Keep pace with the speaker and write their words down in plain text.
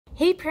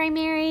Hey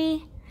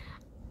Primary,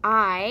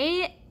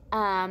 I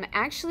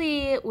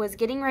actually was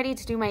getting ready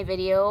to do my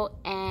video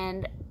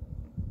and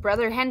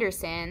Brother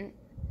Henderson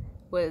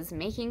was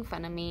making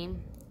fun of me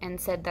and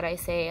said that I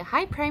say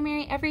hi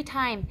Primary every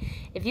time.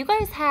 If you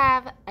guys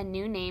have a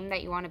new name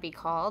that you want to be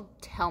called,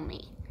 tell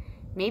me.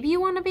 Maybe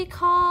you want to be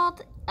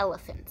called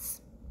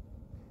elephants.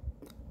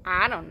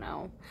 I don't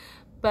know.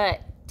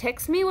 But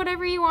text me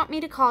whatever you want me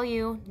to call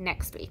you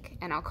next week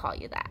and I'll call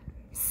you that.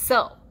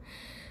 So,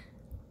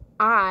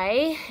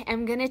 I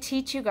am going to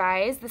teach you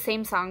guys the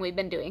same song we've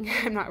been doing.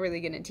 I'm not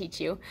really going to teach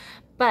you,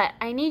 but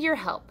I need your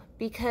help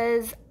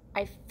because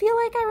I feel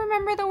like I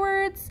remember the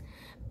words,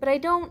 but I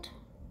don't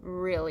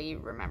really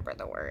remember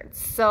the words.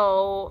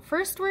 So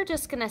first we're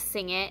just going to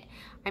sing it.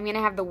 I'm going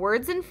to have the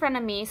words in front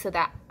of me so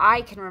that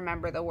I can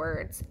remember the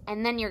words,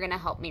 and then you're going to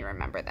help me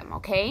remember them,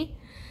 okay?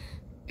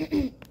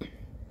 The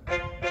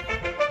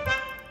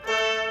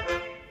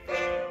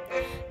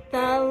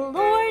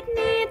Lord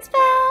needs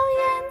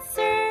valiant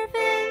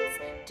servants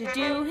to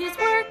do his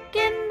work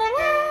in the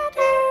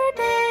latter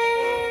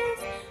days,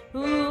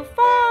 who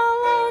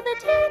follow the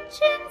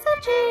teachings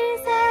of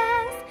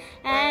Jesus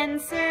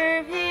and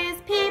serve his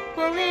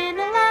people in a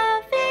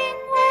loving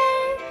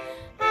way.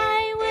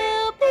 I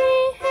will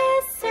be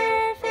his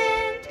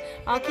servant,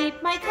 I'll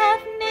keep my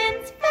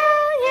covenants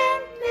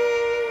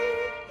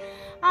valiantly.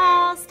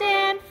 I'll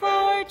stand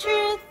for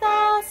truth,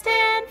 I'll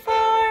stand for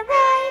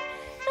right.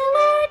 The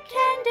Lord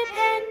can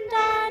depend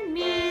on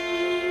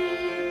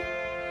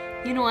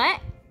me. You know what?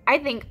 I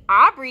think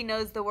Aubrey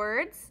knows the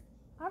words.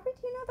 Aubrey,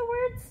 do you know the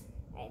words?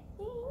 I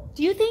think.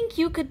 Do you think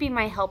you could be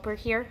my helper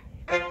here?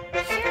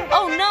 Sure.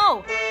 Oh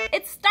no!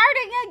 It's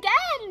starting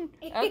again!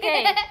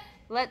 Okay,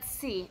 let's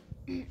see.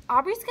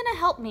 Aubrey's gonna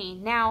help me.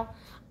 Now,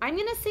 I'm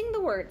gonna sing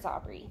the words,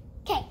 Aubrey.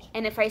 Okay.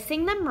 And if I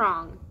sing them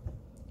wrong,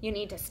 you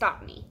need to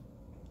stop me.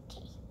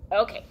 Okay.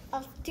 Okay.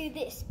 I'll do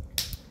this.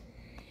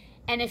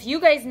 And if you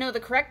guys know the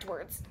correct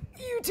words,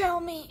 you tell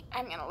me.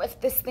 I'm gonna lift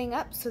this thing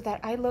up so that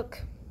I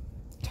look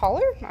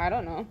taller? I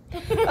don't know.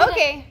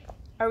 Okay.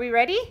 Are we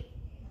ready?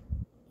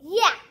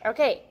 Yeah.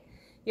 Okay.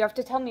 You have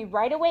to tell me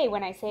right away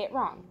when I say it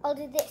wrong. I'll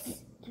do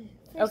this.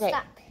 Okay.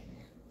 Stop.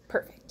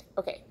 Perfect.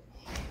 Okay.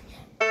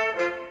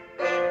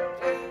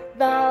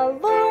 The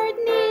Lord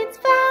needs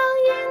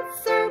valiant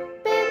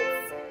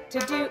serpents to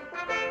do...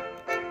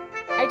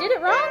 I did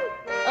it wrong?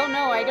 Oh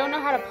no, I don't know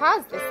how to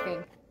pause this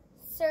thing.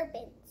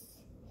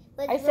 Serpents.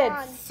 What's I said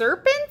wrong?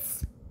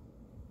 serpents?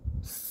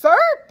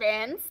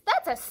 Serpents?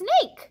 That's a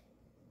snake.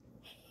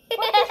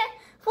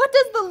 What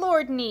does the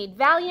Lord need?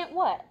 Valiant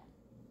what?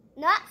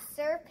 Not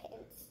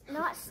serpents.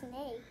 Not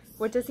snakes.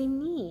 What does he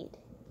need?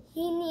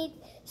 He needs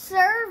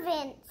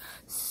servants.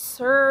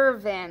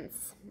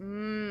 Servants.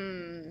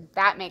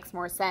 That makes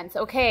more sense.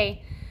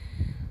 Okay,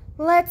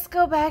 let's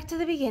go back to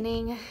the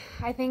beginning.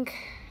 I think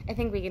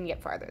we can get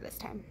farther this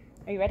time.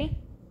 Are you ready?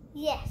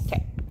 Yes.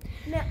 Okay.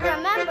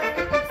 Remember,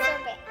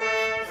 serpent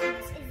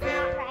is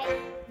not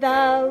right.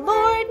 The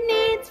Lord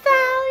needs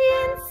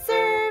valiant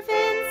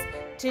servants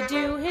to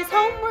do his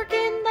homework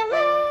in the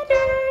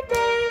latter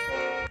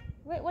days.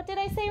 Wait, what did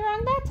I say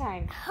wrong that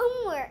time?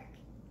 Homework.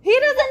 He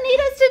doesn't need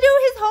us to do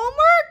his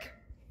homework?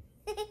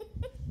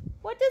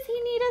 What does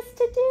he need us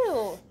to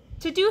do?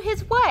 To do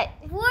his what?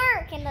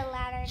 Work in the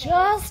latter days.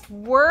 Just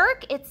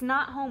work? It's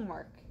not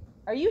homework.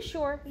 Are you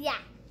sure? Yeah.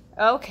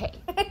 Okay.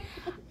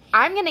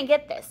 I'm going to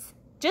get this.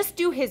 Just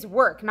do his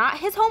work, not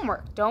his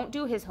homework. Don't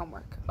do his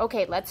homework.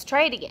 Okay, let's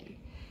try it again.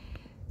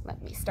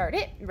 Let me start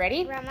it.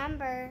 Ready?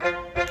 Remember.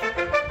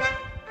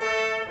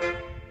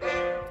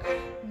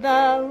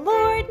 The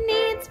Lord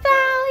needs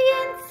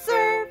valiant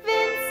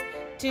servants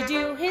to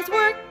do his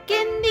work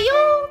in the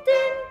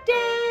olden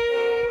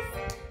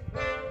days.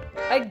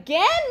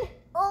 Again?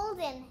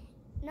 Olden.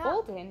 No.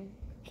 Olden?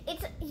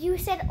 You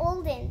said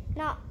olden,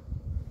 not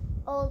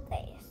old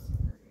days.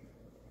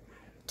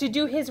 To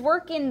do his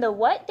work in the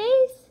what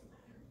days?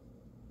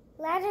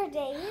 Latter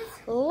days?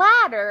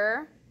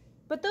 Latter?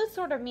 But those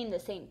sort of mean the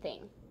same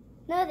thing.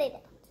 No, they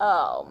don't.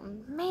 Oh,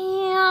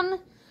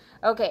 man.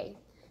 Okay.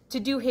 To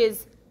do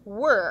his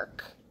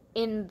work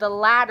in the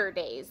latter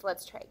days.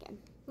 Let's try again.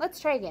 Let's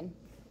try again.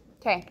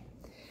 Okay.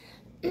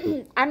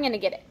 I'm going to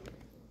get it.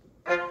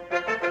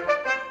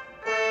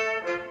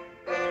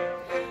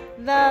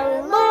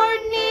 The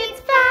Lord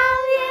needs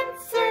valiant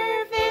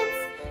servants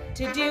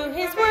to do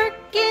his work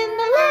in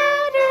the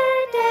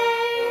latter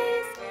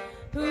days.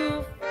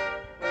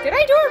 Did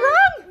I do it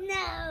wrong?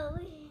 No.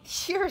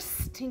 You're a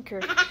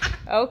stinker.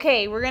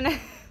 Okay, we're gonna...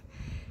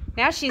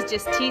 Now she's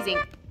just teasing.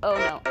 Oh,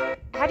 no.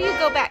 How do you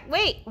go back?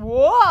 Wait.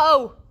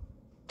 Whoa!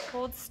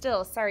 Hold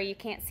still. Sorry, you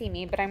can't see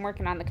me, but I'm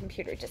working on the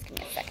computer. Just give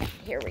me a second.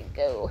 Here we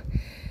go.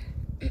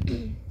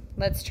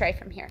 Let's try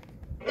from here.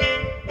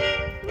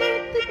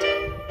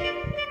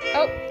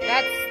 Oh,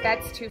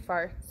 that's too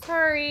far.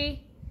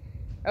 Sorry.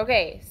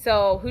 Okay,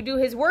 so who do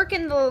his work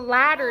in the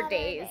latter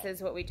days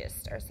is what we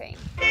just are saying.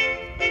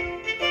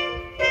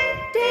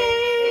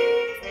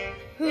 Days,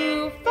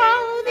 who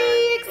follow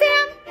the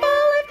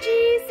example of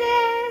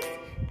Jesus.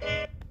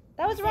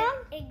 That was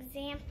wrong?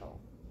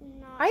 Example,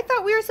 not I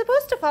thought we were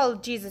supposed to follow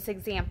Jesus'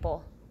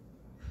 example.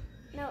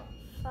 No,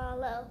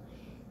 follow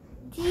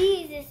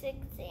Jesus'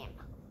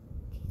 example.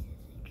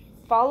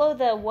 Follow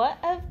the what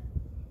of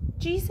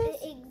Jesus?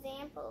 The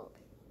example.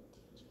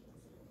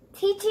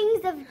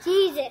 Teachings of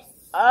Jesus.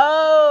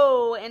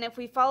 Oh, and if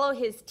we follow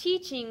his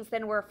teachings,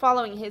 then we're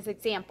following his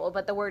example.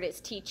 But the word is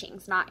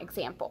teachings, not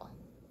example.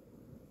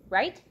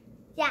 Right?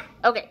 Yeah.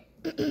 Okay.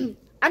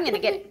 I'm going to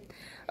get it.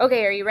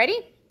 Okay, are you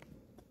ready?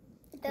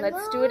 The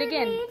Let's do it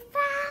again.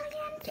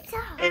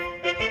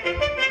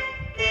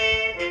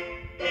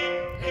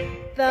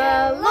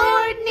 The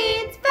Lord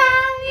needs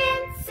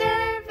valiant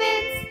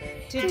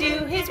servants to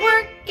do his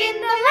work in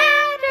the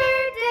latter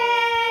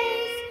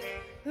days,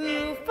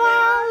 who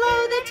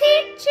follow the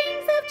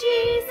teachings of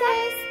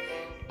Jesus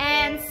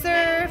and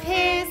serve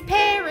his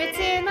parrots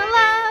in a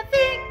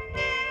loving...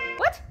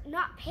 What?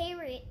 Not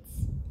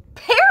parrots.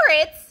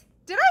 Parrots?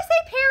 Did I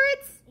say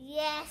parrots?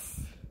 Yes.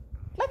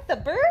 Like the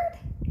bird?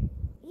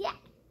 Yeah.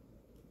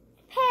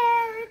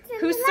 Parrots in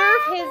Who the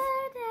serve his...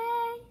 latter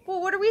day.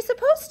 Well, what are we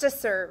supposed to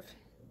serve?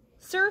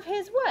 Serve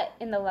his what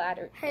in the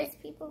latter? His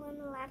people in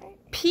the ladder.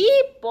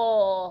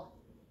 People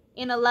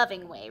in a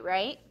loving way,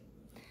 right?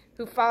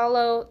 Who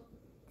follow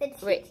The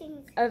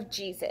teachings. of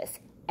Jesus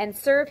and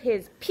serve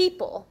his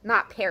people,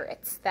 not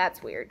parrots.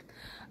 That's weird.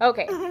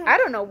 Okay, I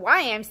don't know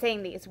why I'm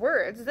saying these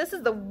words. This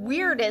is the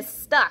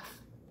weirdest stuff.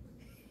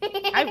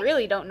 I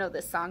really don't know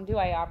this song, do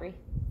I, Aubrey?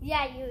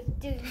 Yeah, you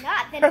do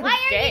not. Then why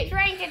are Okay. you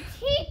trying to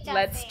teach us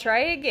Let's it? try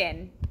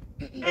again.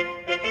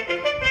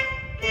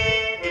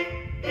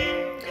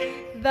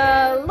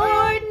 The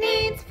Lord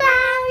needs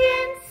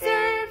valiant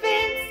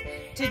servants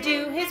to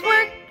do his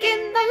work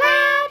in the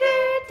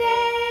latter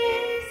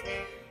days,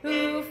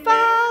 who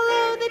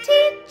follow the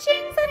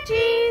teachings of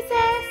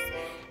Jesus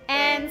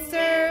and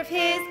serve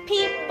his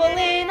people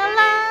in a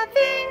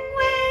loving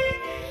way.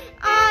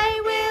 I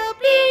will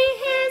be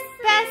his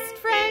best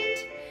friend.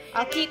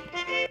 I'll keep...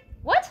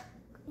 What?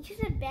 You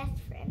said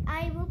best friend.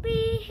 I will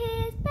be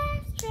his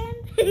best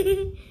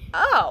friend.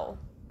 Oh.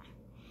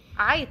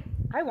 I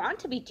want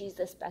to be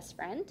Jesus' best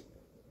friend.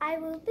 I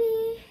will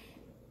be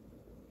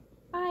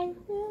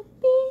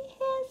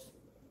his...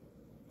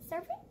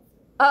 servant.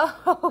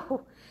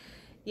 Oh,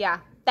 yeah,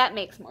 that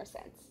makes more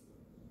sense.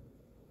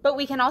 But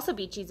we can also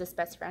be Jesus'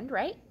 best friend,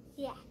 right?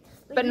 Yeah.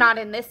 But not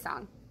in this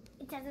song.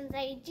 It doesn't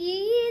say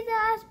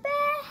Jesus'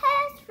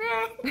 best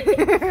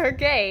friend.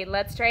 Okay,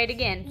 let's try it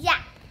again.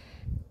 Yeah.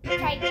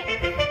 Try again.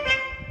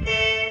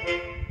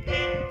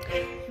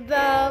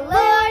 The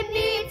Lord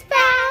needs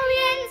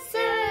valiant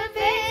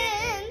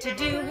servants to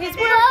do his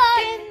work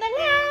in the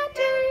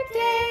latter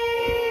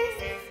days,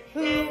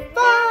 who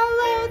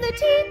follow the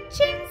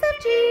teachings of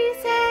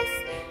Jesus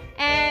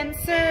and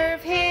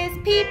serve his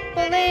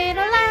people in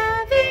a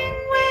loving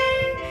way.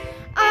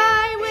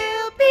 I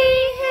will be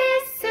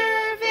his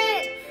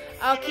servant.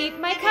 I'll keep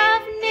my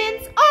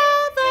covenants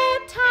all the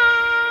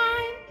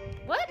time.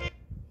 What?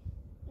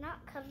 Not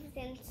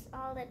covenants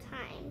all the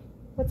time.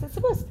 What's it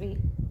supposed to be?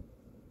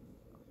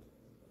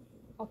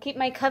 I'll keep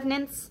my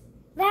covenants.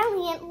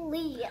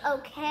 Valiantly,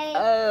 okay?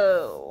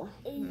 Oh,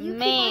 You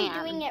man. keep on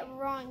doing it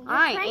wrong. You're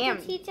I trying am.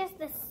 to teach us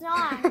the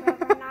song, but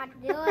we're not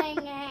doing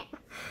it.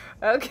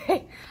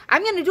 Okay,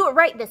 I'm going to do it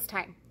right this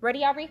time.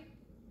 Ready, Aubrey?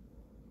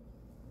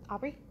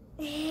 Aubrey?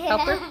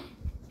 Help her?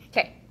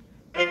 Okay.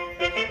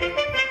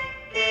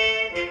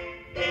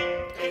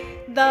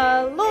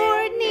 The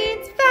Lord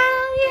needs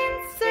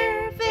valiant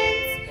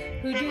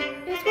servants who do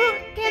his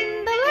work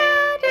in the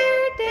latter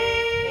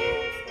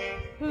days,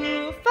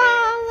 who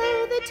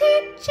follow the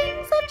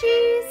teachings of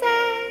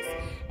Jesus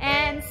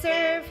and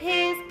serve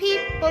his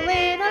people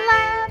in a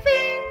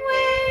loving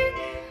way.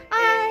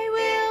 I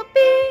will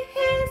be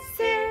his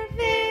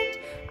servant.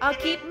 I'll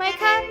keep my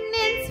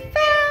covenants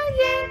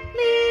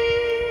valiantly.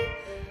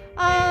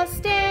 I'll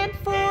stand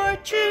for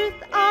truth.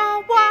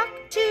 I'll walk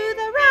to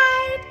the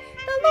right.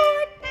 The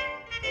Lord...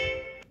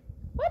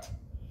 What?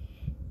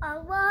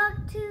 I'll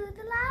walk to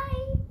the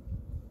light.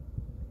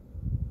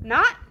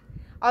 Not...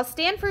 I'll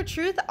stand for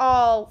truth.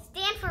 I'll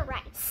Stand for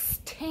right.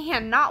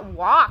 stand, not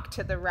walk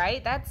to the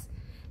right. That's...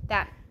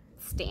 That...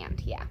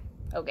 Stand, yeah.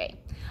 Okay.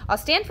 I'll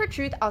stand for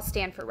truth. I'll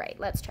stand for right.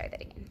 Let's try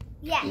that again.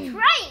 Yeah,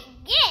 try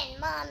again,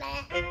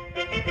 Mama.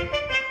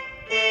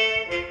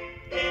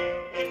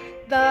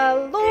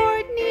 The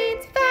Lord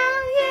needs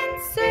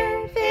valiant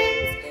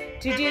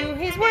servants to do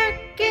his work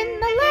in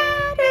the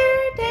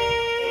latter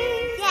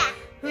days, Yeah.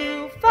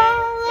 who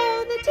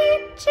follow the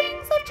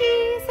teachings of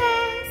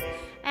Jesus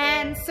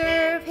and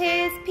serve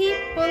his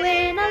people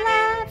in a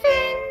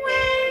loving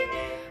way.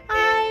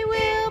 I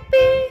will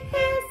be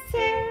his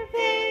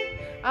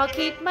servant. I'll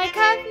keep my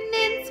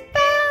covenants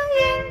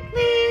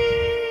valiantly.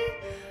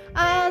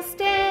 I'll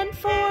stand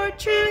for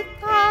truth.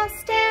 I'll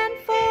stand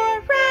for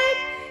right.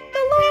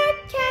 The Lord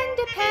can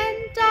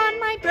depend on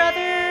my brother.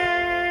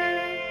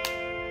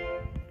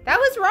 That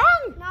was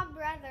wrong. Not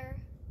brother.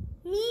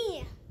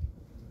 Me.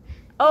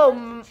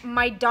 Oh,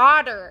 my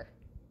daughter.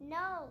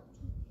 No.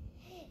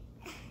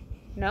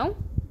 No?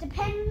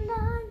 Depend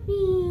on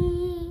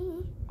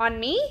me. On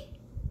me?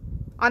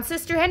 On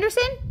Sister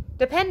Henderson?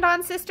 Depend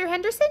on Sister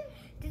Henderson?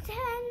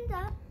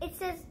 It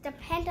says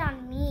depend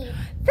on me.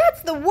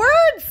 That's the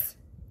words!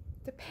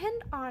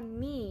 Depend on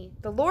me.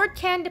 The Lord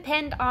can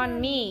depend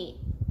on me.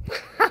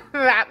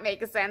 That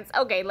makes sense.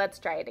 Okay, let's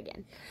try it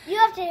again. You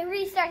have to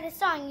restart the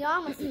song. You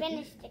almost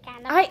finished it,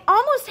 kind of. I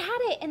almost had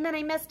it, and then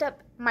I messed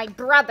up my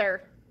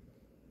brother.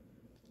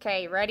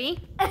 Okay,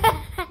 ready?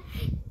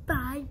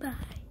 Bye-bye.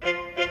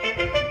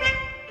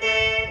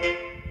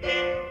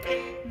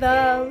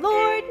 The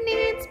Lord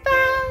needs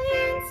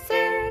valiant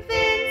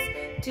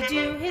servants to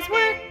do his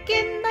work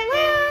in the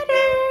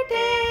latter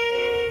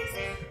days,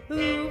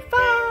 who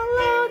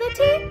follow the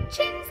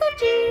teachings of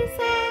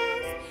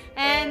Jesus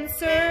and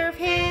serve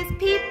his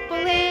people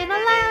in a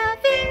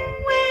loving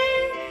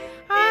way.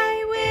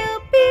 I will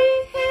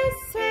be his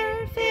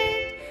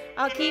servant.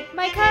 I'll keep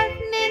my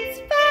covenants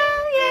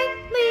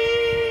valiantly.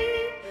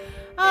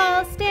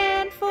 I'll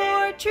stand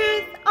for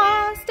truth.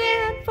 I'll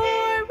stand for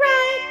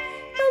right.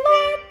 The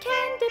Lord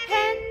can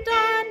depend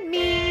on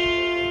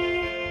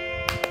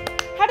me.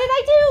 How did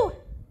I do?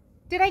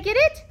 Did I get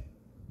it?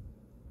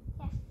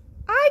 Yes.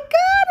 I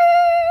got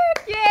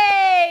it!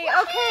 Yay!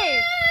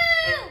 Okay.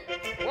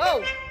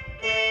 Whoa.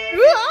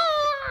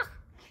 Ah!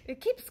 It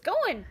keeps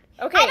going.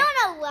 Okay. I don't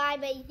know why,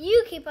 but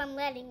you keep on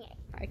letting it.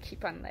 I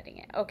keep on letting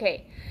it.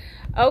 Okay.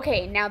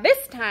 Okay, now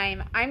this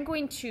time I'm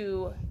going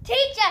to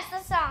Teach us the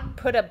song.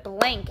 put a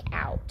blank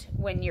out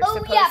when you're Oh,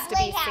 supposed yeah, to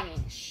be blank out.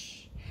 singing. Shh.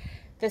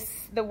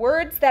 The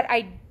words that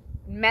I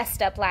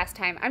messed up last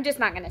time, I'm just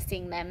not going to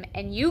sing them.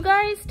 And you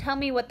guys tell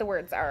me what the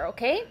words are,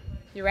 okay?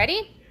 You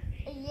ready?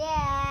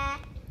 Yeah.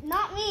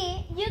 Not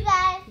me. You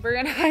guys.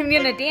 I'm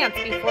going to dance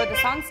before the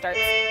song starts.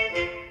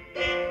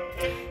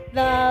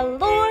 The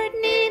Lord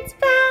needs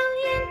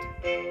valiant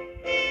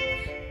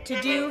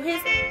to do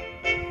his...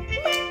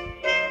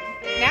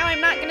 Now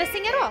I'm not going to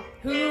sing at all.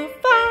 Who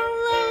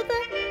follow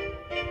the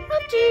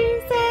of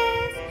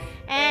Jesus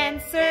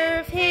and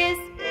serve his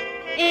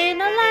in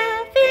a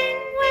loving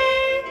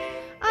way.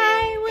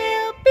 I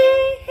will be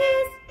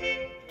his.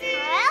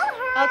 Tell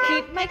her. I'll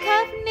keep my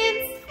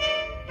covenants.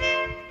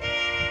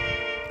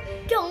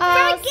 Don't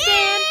I'll forget.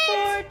 stand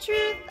for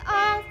truth.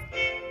 I'll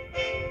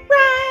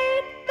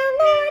right. The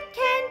Lord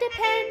can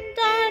depend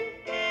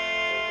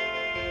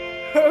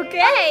on.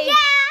 Okay.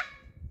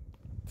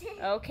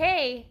 Yeah.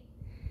 Okay.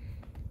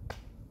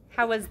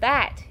 How was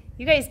that?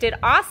 You guys did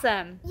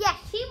awesome. Yeah,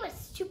 he was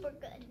super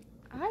good.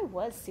 I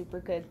was super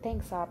good.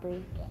 Thanks,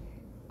 Aubrey.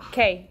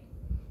 Okay.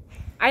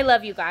 I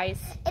love you guys.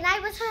 And I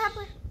was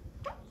happy.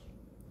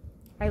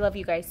 I love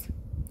you guys.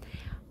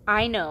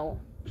 I know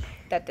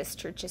that this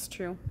church is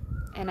true.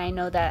 And I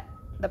know that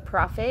the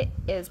prophet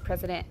is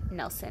President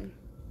Nelson.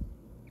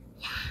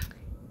 Yeah.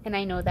 And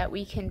I know that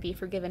we can be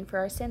forgiven for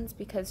our sins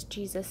because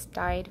Jesus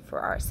died for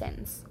our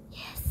sins.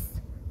 Yes.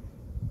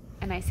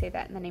 And I say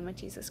that in the name of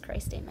Jesus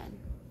Christ. Amen.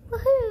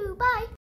 Woohoo! Bye.